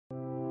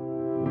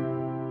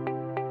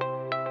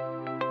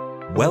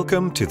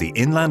Welcome to the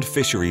Inland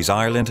Fisheries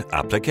Ireland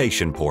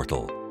application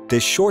portal.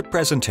 This short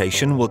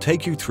presentation will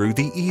take you through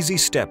the easy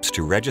steps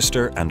to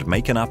register and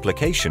make an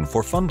application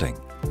for funding.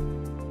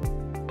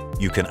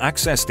 You can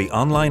access the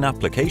online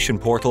application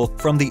portal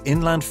from the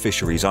Inland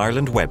Fisheries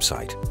Ireland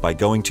website by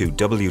going to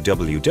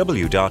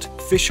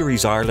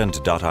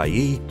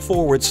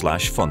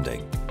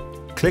www.fisheriesireland.ie/funding.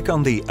 Click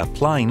on the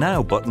Apply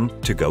Now button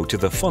to go to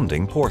the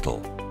funding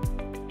portal.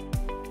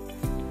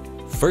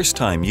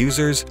 First-time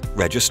users,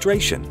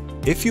 registration.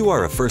 If you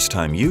are a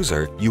first-time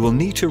user, you will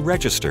need to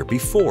register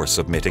before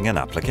submitting an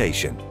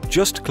application.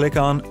 Just click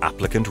on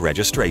Applicant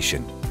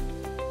Registration.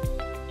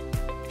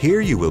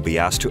 Here you will be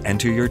asked to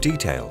enter your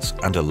details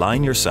and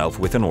align yourself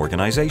with an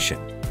organisation.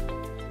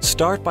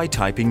 Start by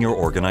typing your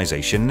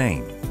organisation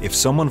name. If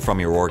someone from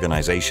your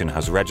organisation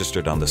has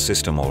registered on the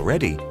system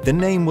already, the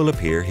name will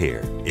appear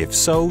here. If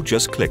so,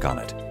 just click on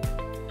it.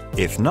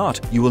 If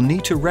not, you will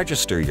need to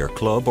register your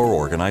club or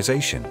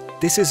organisation.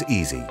 This is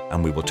easy,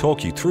 and we will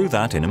talk you through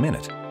that in a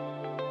minute.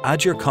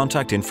 Add your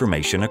contact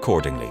information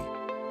accordingly.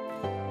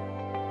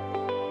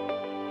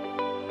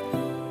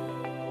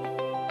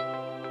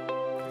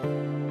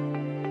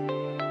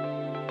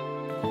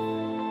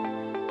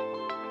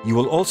 You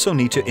will also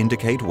need to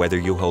indicate whether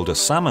you hold a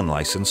salmon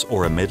licence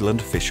or a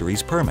Midlands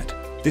Fisheries permit.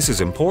 This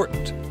is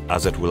important,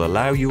 as it will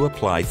allow you to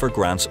apply for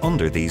grants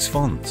under these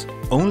funds.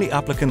 Only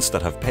applicants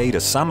that have paid a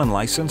salmon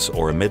licence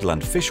or a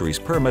Midlands Fisheries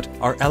permit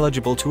are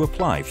eligible to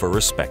apply for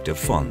respective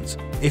funds.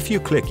 If you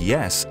click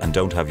Yes and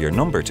don't have your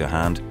number to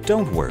hand,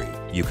 don't worry,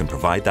 you can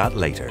provide that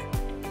later.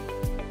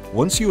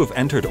 Once you have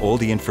entered all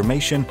the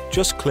information,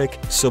 just click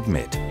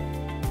Submit.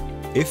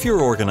 If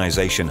your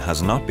organisation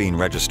has not been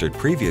registered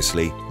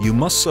previously, you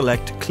must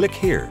select Click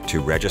Here to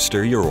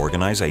register your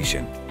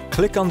organisation.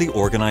 Click on the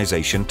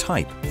organisation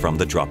type from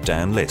the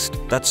drop-down list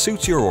that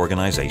suits your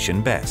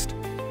organisation best.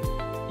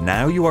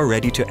 Now you are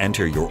ready to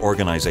enter your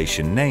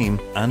organisation name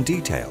and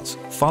details,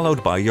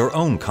 followed by your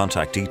own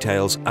contact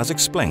details as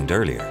explained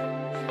earlier.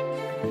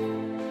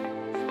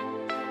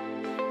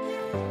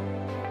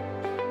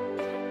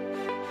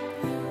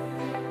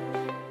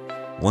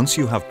 Once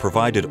you have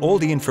provided all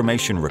the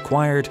information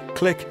required,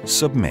 click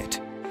Submit.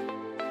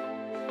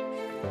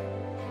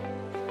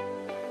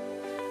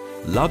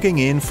 Logging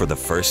in for the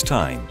first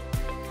time.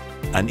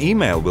 An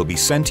email will be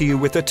sent to you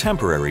with a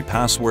temporary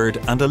password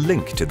and a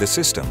link to the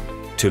system.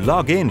 To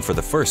log in for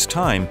the first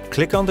time,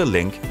 click on the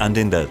link and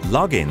in the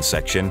Login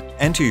section,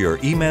 enter your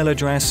email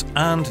address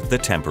and the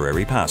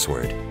temporary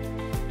password.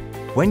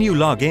 When you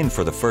log in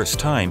for the first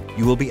time,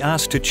 you will be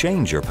asked to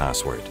change your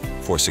password.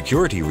 For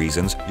security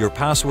reasons, your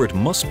password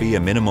must be a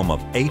minimum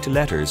of 8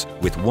 letters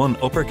with 1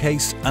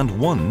 uppercase and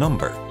 1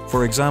 number.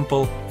 For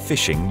example,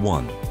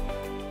 Fishing1.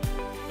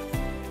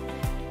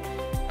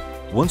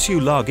 Once you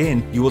log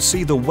in, you will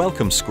see the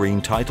welcome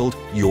screen titled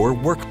Your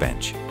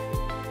Workbench.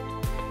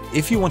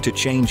 If you want to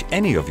change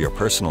any of your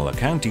personal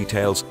account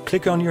details,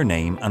 click on your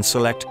name and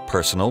select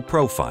Personal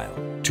Profile.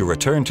 To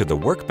return to the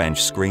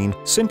Workbench screen,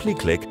 simply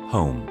click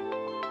Home.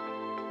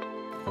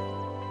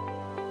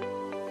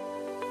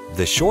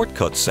 The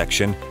Shortcuts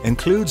section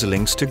includes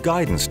links to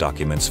guidance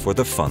documents for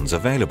the funds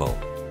available,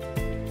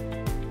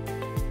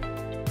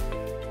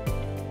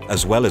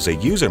 as well as a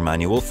user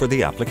manual for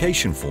the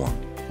application form.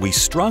 We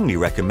strongly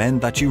recommend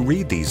that you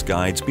read these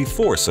guides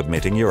before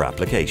submitting your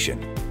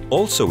application.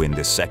 Also in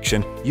this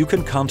section, you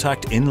can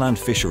contact Inland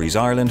Fisheries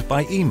Ireland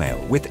by email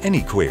with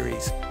any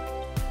queries.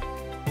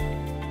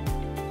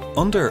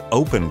 Under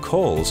Open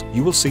Calls,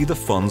 you will see the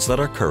funds that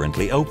are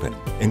currently open,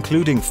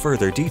 including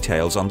further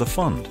details on the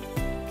fund,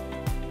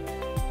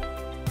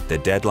 the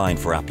deadline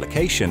for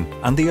application,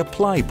 and the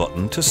Apply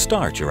button to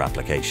start your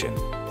application.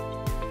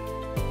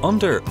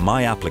 Under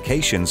My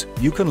Applications,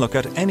 you can look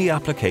at any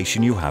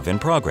application you have in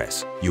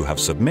progress, you have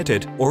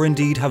submitted, or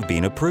indeed have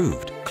been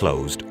approved,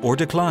 closed, or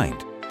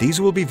declined. These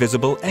will be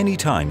visible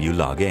anytime you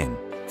log in.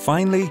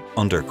 Finally,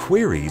 under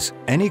Queries,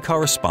 any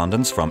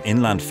correspondence from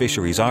Inland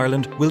Fisheries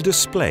Ireland will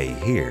display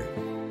here.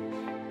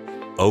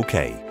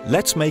 OK,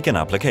 let's make an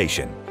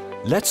application.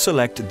 Let's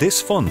select this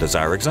fund as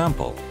our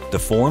example. The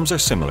forms are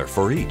similar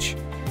for each.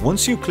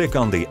 Once you click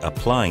on the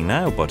Apply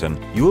Now button,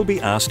 you will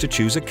be asked to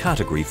choose a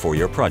category for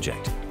your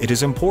project. It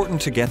is important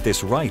to get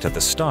this right at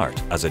the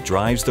start, as it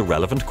drives the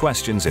relevant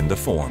questions in the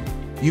form.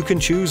 You can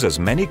choose as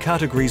many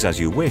categories as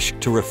you wish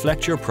to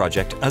reflect your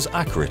project as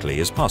accurately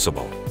as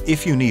possible.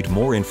 If you need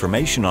more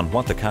information on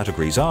what the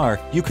categories are,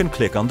 you can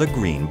click on the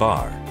green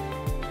bar.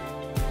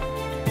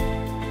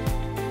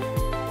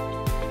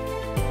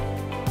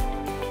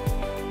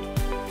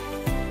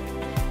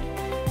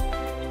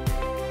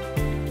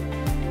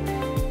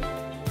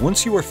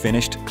 Once you are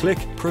finished, click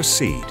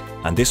Proceed,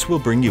 and this will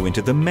bring you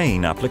into the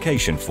main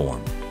application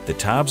form. The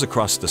tabs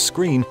across the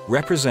screen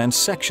represent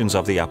sections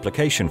of the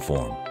application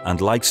form,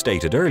 and like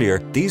stated earlier,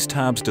 these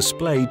tabs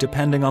display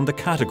depending on the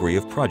category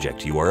of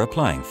project you are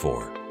applying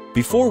for.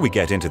 Before we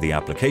get into the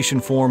application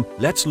form,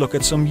 let's look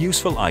at some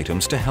useful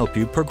items to help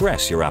you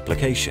progress your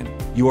application.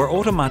 You are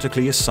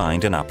automatically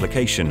assigned an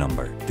application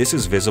number. This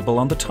is visible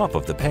on the top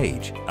of the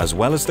page, as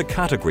well as the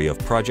category of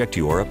project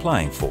you are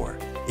applying for.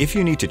 If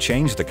you need to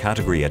change the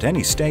category at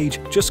any stage,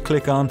 just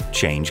click on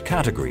Change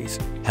Categories.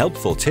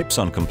 Helpful tips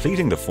on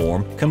completing the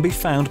form can be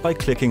found by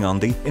clicking on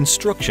the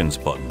Instructions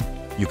button.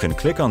 You can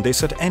click on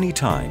this at any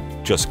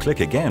time. Just click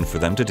again for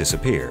them to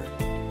disappear.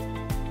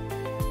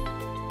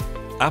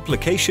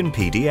 Application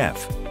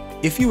PDF.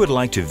 If you would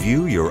like to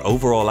view your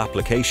overall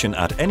application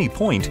at any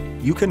point,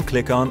 you can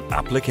click on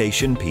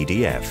Application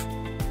PDF.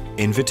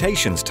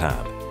 Invitations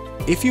tab.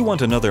 If you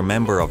want another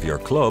member of your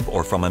club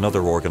or from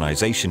another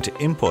organisation to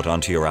input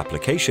onto your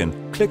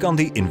application, click on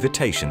the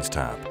Invitations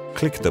tab.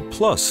 Click the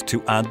plus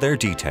to add their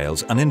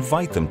details and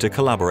invite them to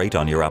collaborate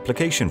on your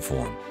application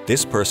form.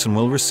 This person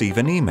will receive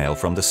an email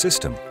from the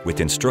system with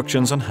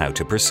instructions on how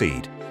to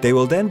proceed. They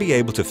will then be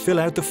able to fill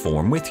out the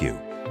form with you.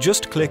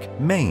 Just click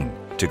Main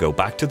to go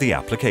back to the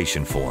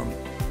application form.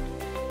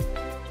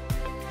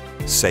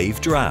 Save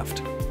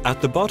Draft.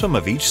 At the bottom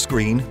of each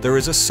screen, there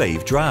is a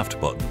Save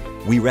Draft button.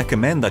 We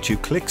recommend that you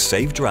click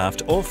Save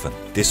Draft often.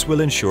 This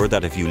will ensure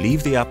that if you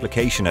leave the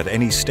application at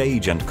any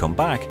stage and come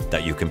back,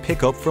 that you can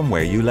pick up from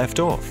where you left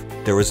off.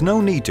 There is no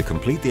need to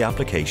complete the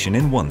application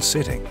in one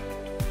sitting.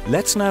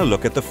 Let's now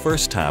look at the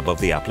first tab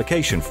of the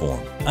application form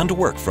and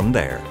work from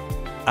there.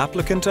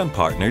 Applicant and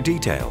partner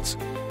details.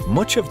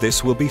 Much of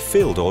this will be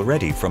filled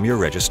already from your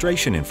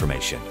registration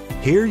information.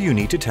 Here you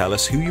need to tell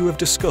us who you have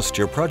discussed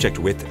your project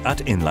with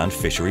at Inland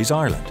Fisheries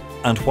Ireland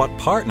and what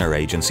partner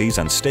agencies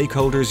and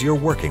stakeholders you're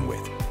working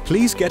with.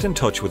 Please get in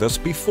touch with us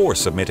before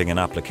submitting an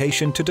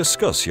application to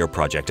discuss your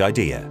project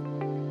idea.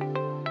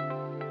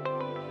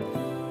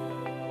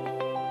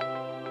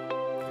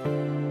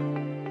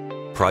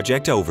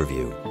 Project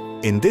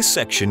Overview. In this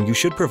section, you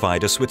should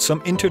provide us with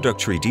some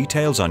introductory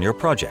details on your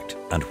project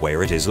and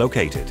where it is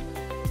located.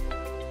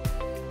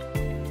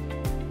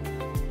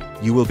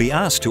 You will be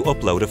asked to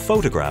upload a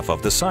photograph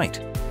of the site.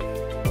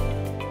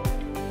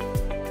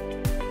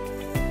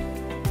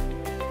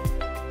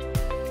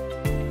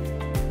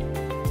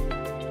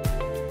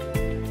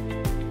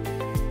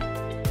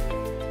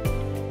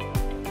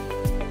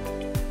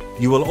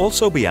 You will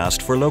also be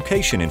asked for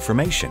location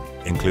information,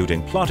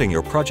 including plotting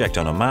your project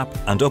on a map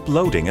and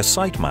uploading a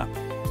site map.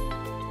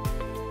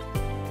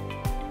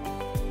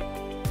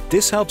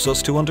 This helps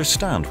us to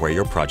understand where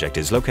your project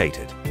is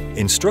located.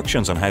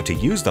 Instructions on how to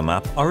use the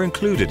map are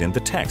included in the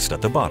text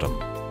at the bottom.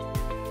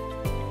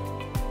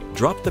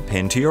 Drop the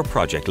pin to your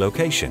project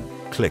location,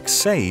 click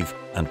Save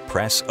and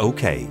press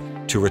OK.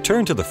 To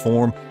return to the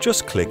form,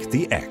 just click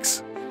the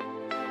X.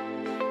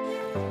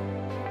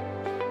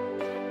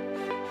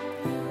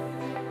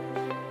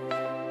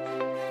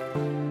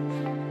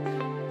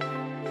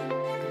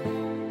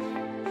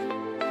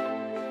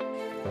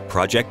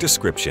 Project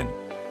Description.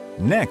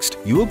 Next,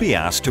 you will be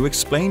asked to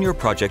explain your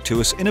project to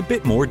us in a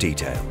bit more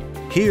detail.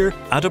 Here,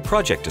 add a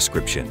project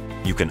description.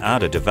 You can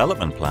add a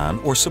development plan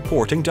or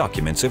supporting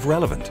documents if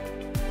relevant.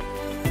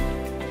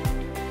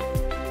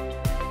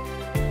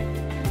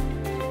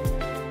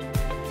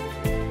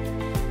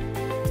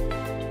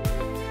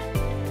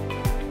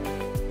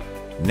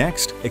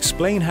 Next,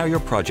 explain how your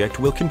project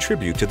will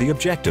contribute to the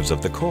objectives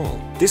of the call.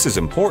 This is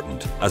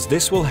important, as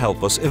this will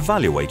help us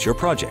evaluate your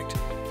project.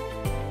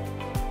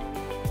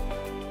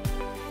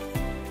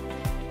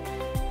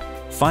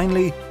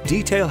 Finally,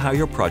 detail how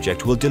your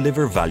project will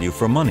deliver value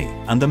for money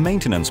and the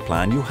maintenance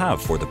plan you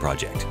have for the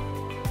project.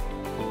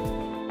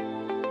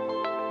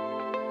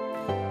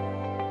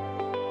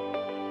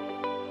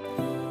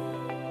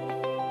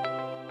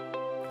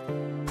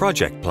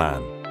 Project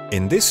Plan.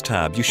 In this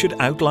tab, you should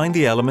outline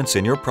the elements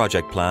in your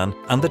project plan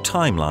and the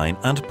timeline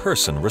and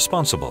person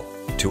responsible.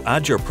 To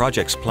add your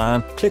project's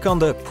plan, click on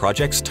the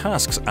Project's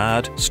Tasks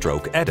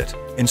Add/Edit.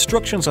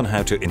 Instructions on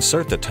how to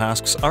insert the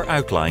tasks are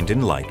outlined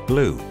in light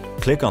blue.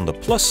 Click on the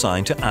plus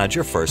sign to add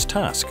your first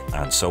task,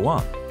 and so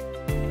on.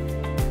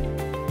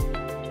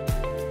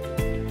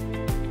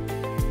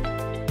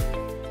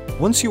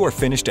 Once you are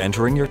finished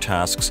entering your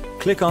tasks,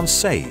 click on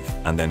Save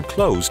and then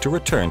Close to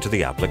return to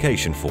the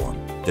application form.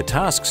 The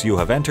tasks you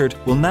have entered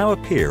will now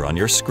appear on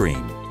your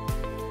screen.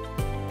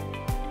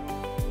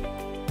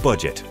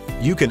 Budget.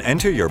 You can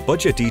enter your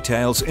budget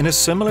details in a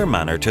similar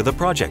manner to the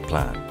project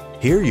plan.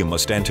 Here you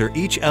must enter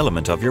each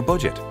element of your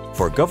budget.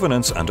 For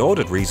governance and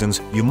audit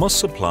reasons, you must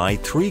supply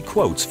 3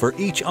 quotes for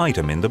each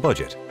item in the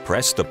budget.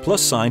 Press the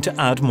plus sign to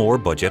add more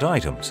budget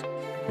items.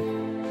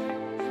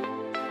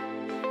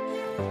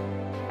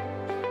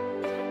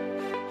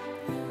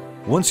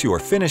 Once you are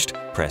finished,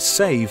 press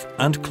Save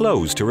and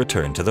Close to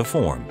return to the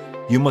form.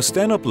 You must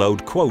then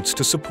upload quotes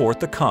to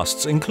support the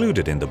costs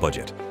included in the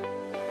budget.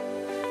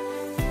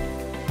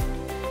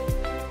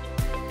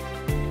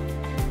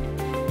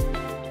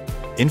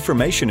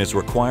 Information is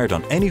required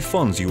on any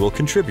funds you will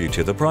contribute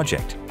to the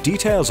project.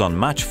 Details on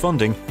match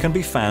funding can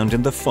be found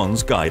in the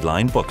Funds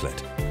Guideline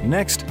booklet.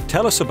 Next,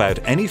 tell us about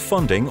any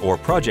funding or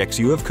projects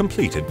you have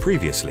completed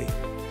previously.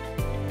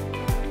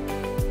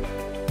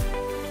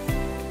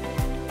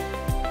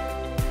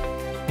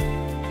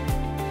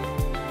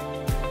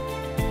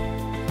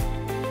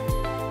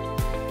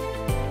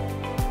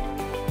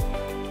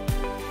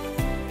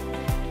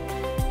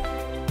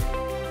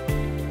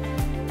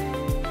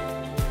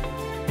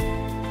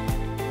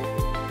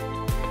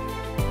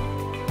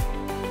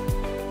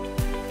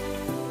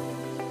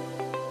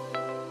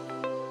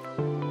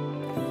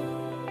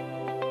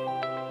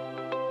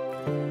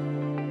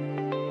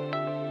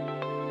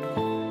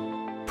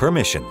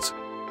 Permissions.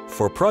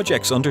 For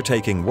projects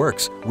undertaking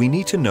works, we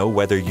need to know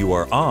whether you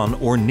are on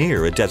or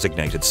near a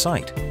designated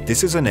site.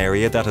 This is an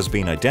area that has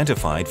been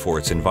identified for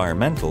its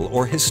environmental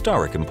or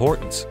historic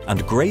importance,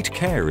 and great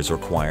care is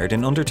required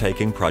in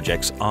undertaking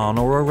projects on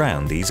or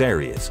around these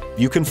areas.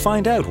 You can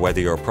find out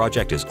whether your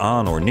project is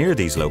on or near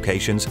these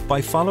locations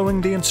by following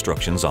the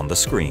instructions on the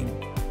screen.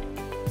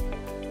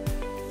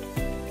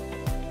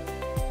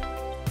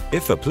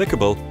 If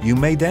applicable, you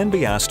may then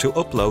be asked to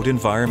upload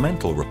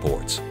environmental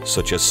reports,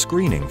 such as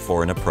screening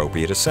for an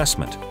appropriate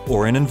assessment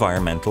or an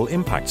environmental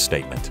impact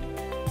statement.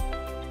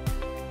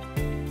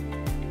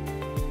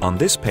 On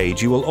this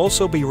page, you will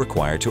also be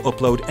required to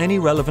upload any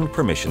relevant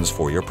permissions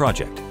for your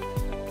project.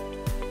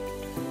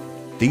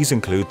 These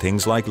include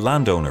things like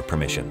landowner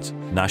permissions,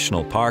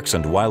 National Parks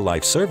and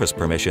Wildlife Service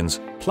permissions,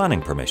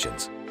 planning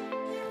permissions.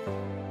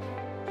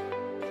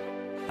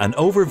 An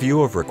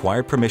overview of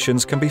required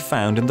permissions can be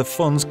found in the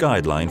Fund's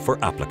Guideline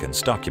for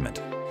Applicants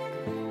document.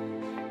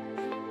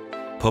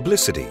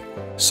 Publicity.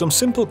 Some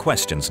simple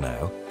questions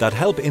now that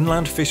help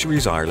Inland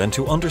Fisheries Ireland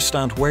to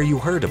understand where you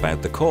heard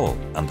about the call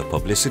and the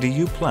publicity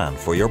you plan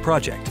for your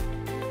project.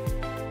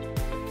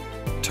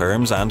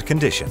 Terms and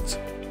conditions.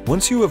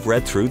 Once you have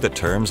read through the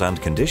terms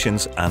and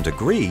conditions and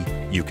agree,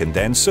 you can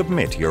then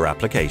submit your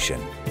application.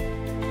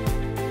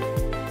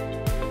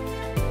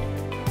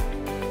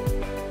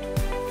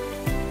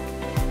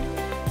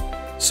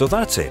 So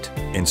that's it.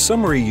 In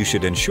summary, you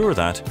should ensure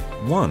that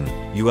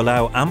 1. You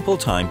allow ample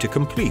time to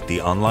complete the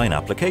online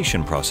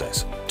application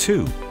process.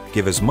 2.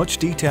 Give as much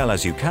detail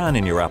as you can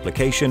in your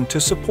application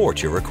to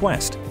support your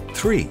request.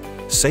 3.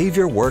 Save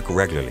your work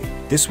regularly.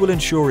 This will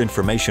ensure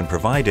information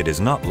provided is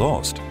not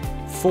lost.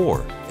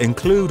 4.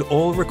 Include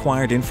all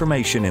required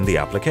information in the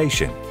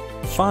application.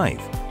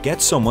 5. Get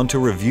someone to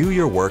review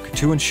your work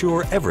to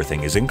ensure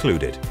everything is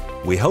included.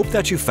 We hope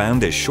that you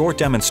found this short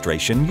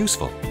demonstration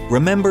useful.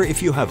 Remember,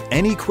 if you have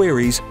any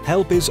queries,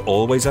 help is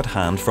always at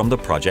hand from the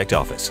project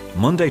office,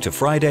 Monday to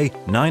Friday,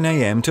 9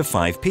 AM to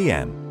 5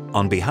 PM.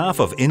 On behalf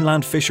of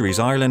Inland Fisheries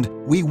Ireland,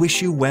 we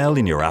wish you well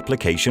in your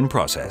application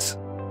process.